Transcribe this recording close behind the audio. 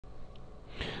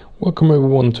Welcome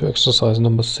everyone to exercise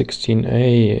number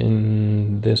 16a.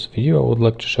 In this video I would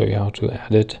like to show you how to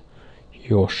edit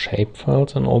your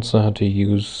shapefiles and also how to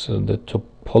use the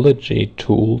topology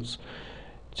tools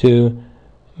to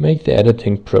make the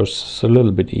editing process a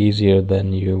little bit easier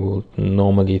than you would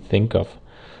normally think of.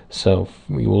 So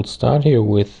we will start here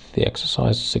with the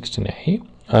exercise 16a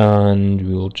and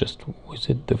we will just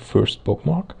visit the first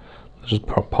bookmark. This is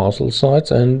parcel size,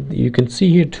 and you can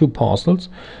see here two parcels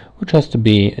which has to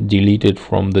be deleted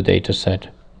from the data set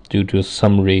due to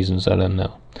some reasons, I don't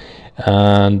know.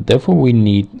 And therefore we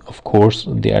need, of course,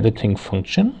 the editing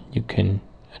function. You can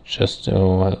adjust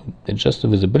the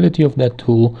visibility of that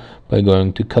tool by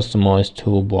going to customize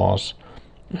toolbars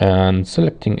and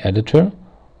selecting editor,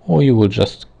 or you will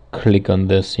just click on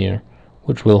this here,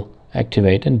 which will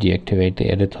activate and deactivate the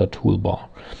editor toolbar.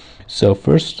 So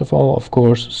first of all, of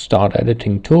course, start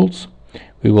editing tools.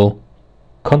 We will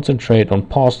concentrate on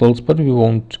parcels, but we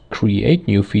won't create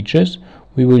new features.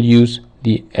 We will use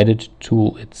the edit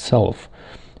tool itself.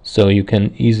 So you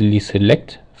can easily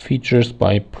select features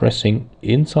by pressing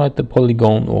inside the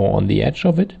polygon or on the edge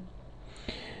of it.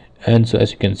 And so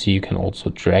as you can see, you can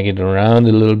also drag it around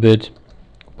a little bit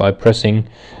by pressing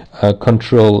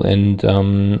Control and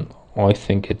I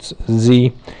think it's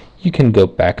Z. You can go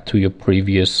back to your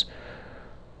previous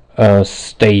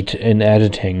state in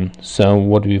editing. So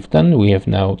what we've done, we have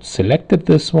now selected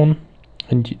this one,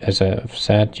 and as I've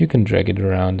said, you can drag it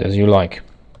around as you like.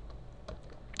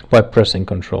 By pressing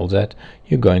Ctrl Z,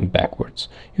 you're going backwards.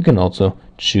 You can also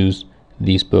choose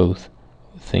these both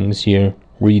things here,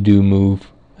 redo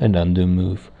move and undo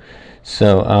move.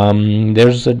 So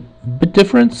there's a bit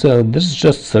different. So this is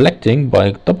just selecting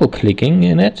by double clicking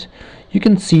in it. You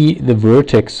can see the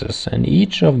vertices, and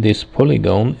each of this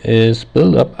polygon is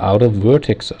built up out of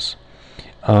vertices.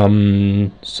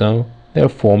 So they're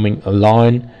forming a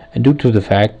line, and due to the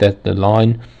fact that the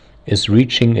line is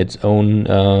reaching its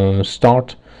own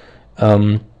start,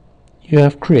 you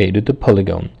have created the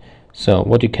polygon. So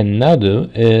what you can now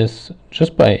do is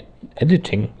just by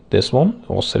editing this one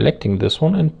or selecting this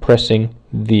one and pressing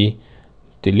the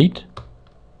delete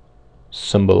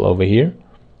symbol over here,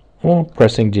 or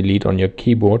pressing delete on your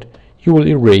keyboard, you will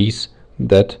erase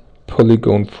that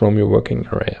polygon from your working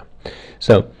area.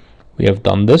 So we have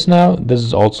done this now. This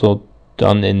is also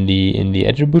done in the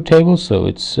attribute table, so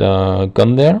it's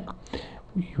gone there.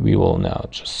 We will now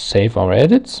just save our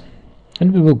edits,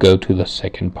 and we will go to the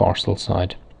second parcel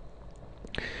side.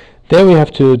 There we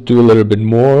have to do a little bit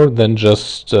more than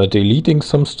just deleting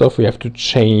some stuff. We have to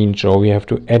change, or we have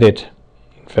to edit,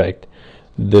 in fact,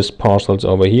 this parcels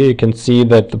over here. You can see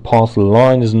that the parcel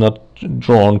line is not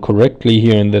drawn correctly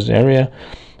here in this area,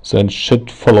 so it should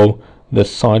follow the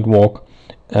sidewalk.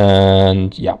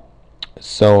 And yeah,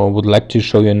 so I would like to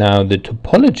show you now the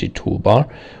topology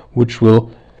toolbar, which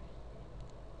will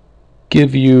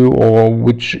give you, or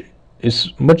which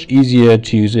is much easier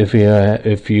to use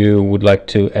if you would like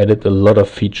to edit a lot of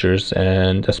features,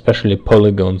 and especially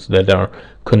polygons that are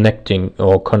connecting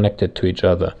or connected to each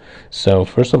other. So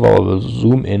first of all, I will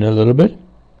zoom in a little bit.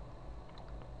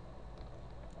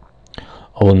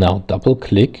 I will now double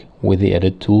click with the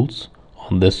edit tools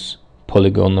on this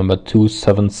polygon number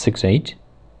 2768.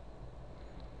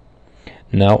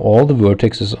 Now all the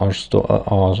vertices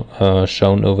are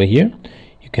shown over here.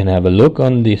 You can have a look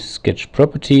on the sketch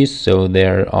properties. So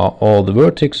there are all the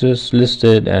vertices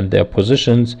listed and their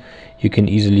positions. You can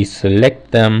easily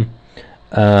select them.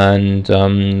 And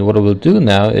what I will do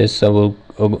now is I will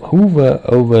hover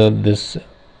over this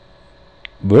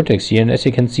vertex here, and as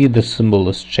you can see, the symbol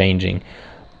is changing.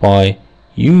 By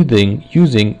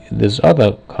using this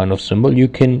other kind of symbol, you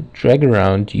can drag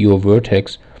around your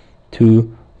vertex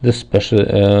to the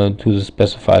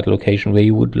specified location where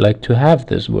you would like to have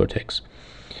this vertex.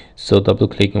 So double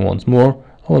clicking once more,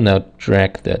 I will now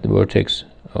drag that vertex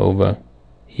over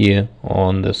here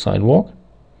on the sidewalk.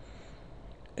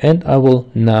 And I will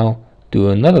now do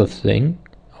another thing.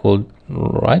 I will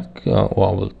I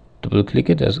will double click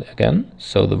it again,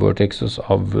 so the vertices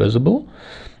are visible.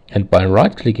 And by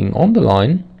right clicking on the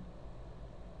line,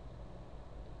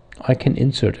 I can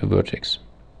insert a vertex.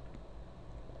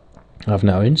 I've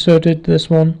now inserted this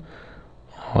one.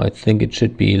 I think it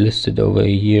should be listed over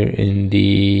here in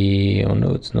the, oh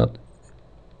no, it's not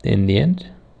in the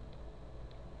end.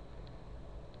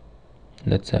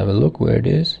 Let's have a look where it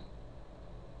is.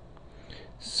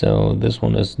 So this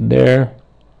one is there,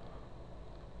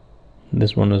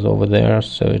 this one is over there,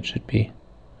 so it should be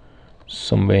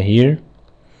somewhere here.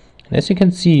 And as you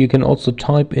can see, you can also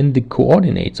type in the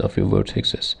coordinates of your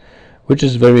vertices, which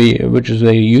is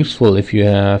very useful if you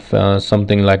have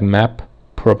something like map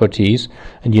properties,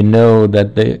 and you know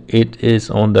that it is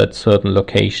on that certain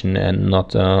location and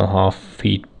not half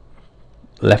feet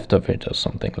left of it or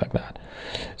something like that.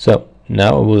 So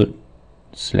now I will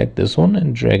select this one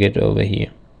and drag it over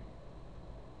here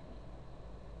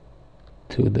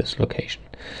to this location.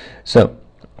 So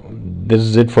this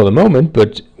is it for the moment,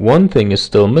 but one thing is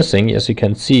still missing. As you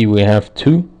can see, we have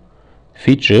two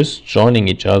features joining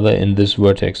each other in this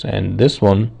vertex, and this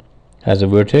one has a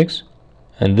vertex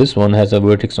and this one has a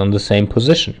vertex on the same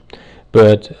position.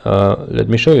 But let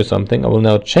me show you something. I will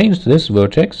now change this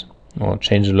vertex, or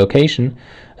change the location,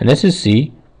 and as you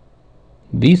see,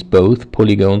 these both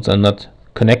polygons are not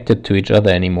connected to each other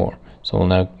anymore. So I'll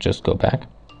now just go back.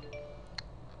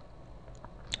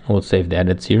 I will save the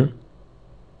edits here.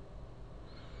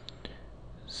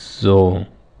 So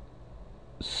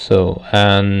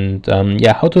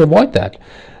yeah, how to avoid that?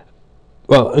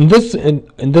 Well, in this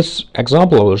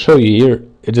example I will show you here,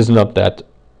 it is not that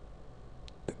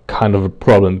kind of a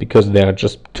problem, because there are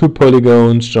just two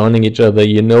polygons joining each other.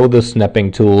 You know the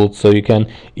snapping tool, so you can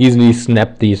easily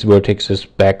snap these vertices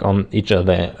back on each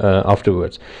other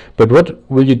afterwards. But what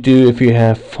will you do if you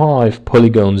have 5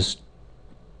 polygons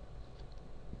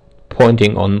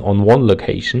pointing on one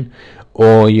location,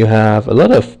 or you have a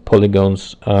lot of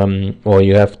polygons, or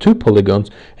you have 2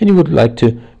 polygons and you would like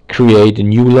to create a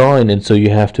new line, and so you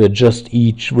have to adjust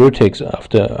each vertex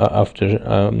after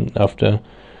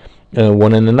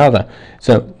one and another.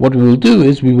 So what we will do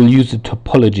is we will use the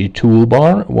topology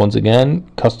toolbar. Once again,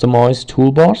 customize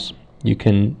toolbars, you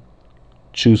can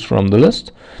choose from the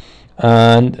list,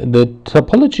 and the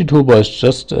topology toolbar is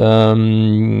just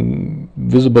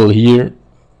visible here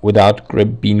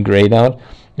without being grayed out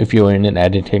if you're in an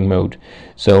editing mode.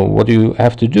 So what you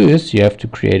have to do is you have to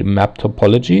create a map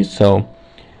topology, so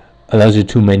allows you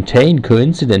to maintain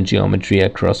coincident geometry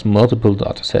across multiple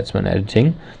datasets when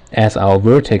editing, as our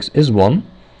vertex is one.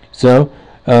 So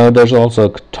there's also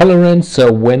tolerance,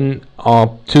 so when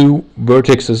our 2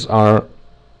 vertices are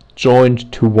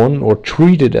joined to one or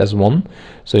treated as one,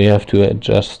 so you have to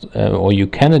adjust, or you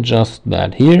can adjust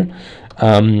that here.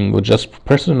 We'll just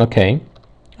press on OK,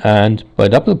 and by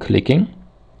double clicking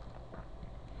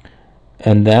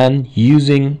and then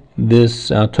using this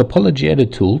topology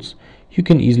edit tools, you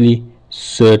can easily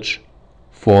search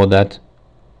for that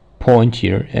point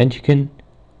here, and you can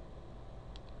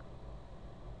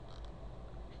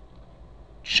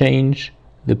change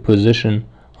the position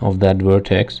of that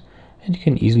vertex, and you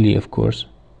can easily, of course,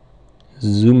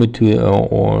 zoom it to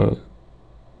or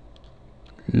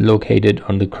locate it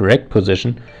on the correct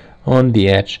position on the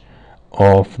edge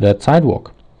of that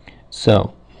sidewalk.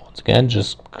 So once again,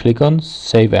 just click on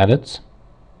Save Edits.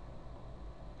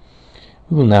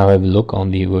 We will now have a look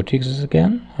on the vertices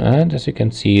again, and as you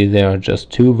can see, there are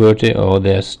just 2 vertices, or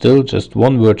there's still just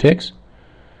 1 vertex,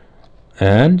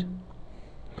 and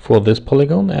for this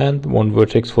polygon, and 1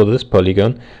 vertex for this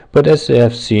polygon. But as you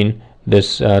have seen,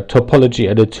 this topology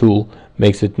edit tool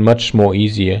makes it much more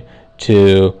easier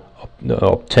to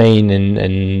obtain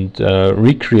and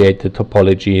recreate the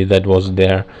topology that was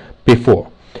there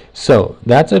before. So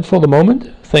that's it for the moment.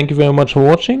 Thank you very much for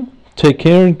watching. Take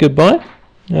care and goodbye,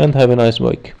 and have a nice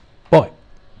week.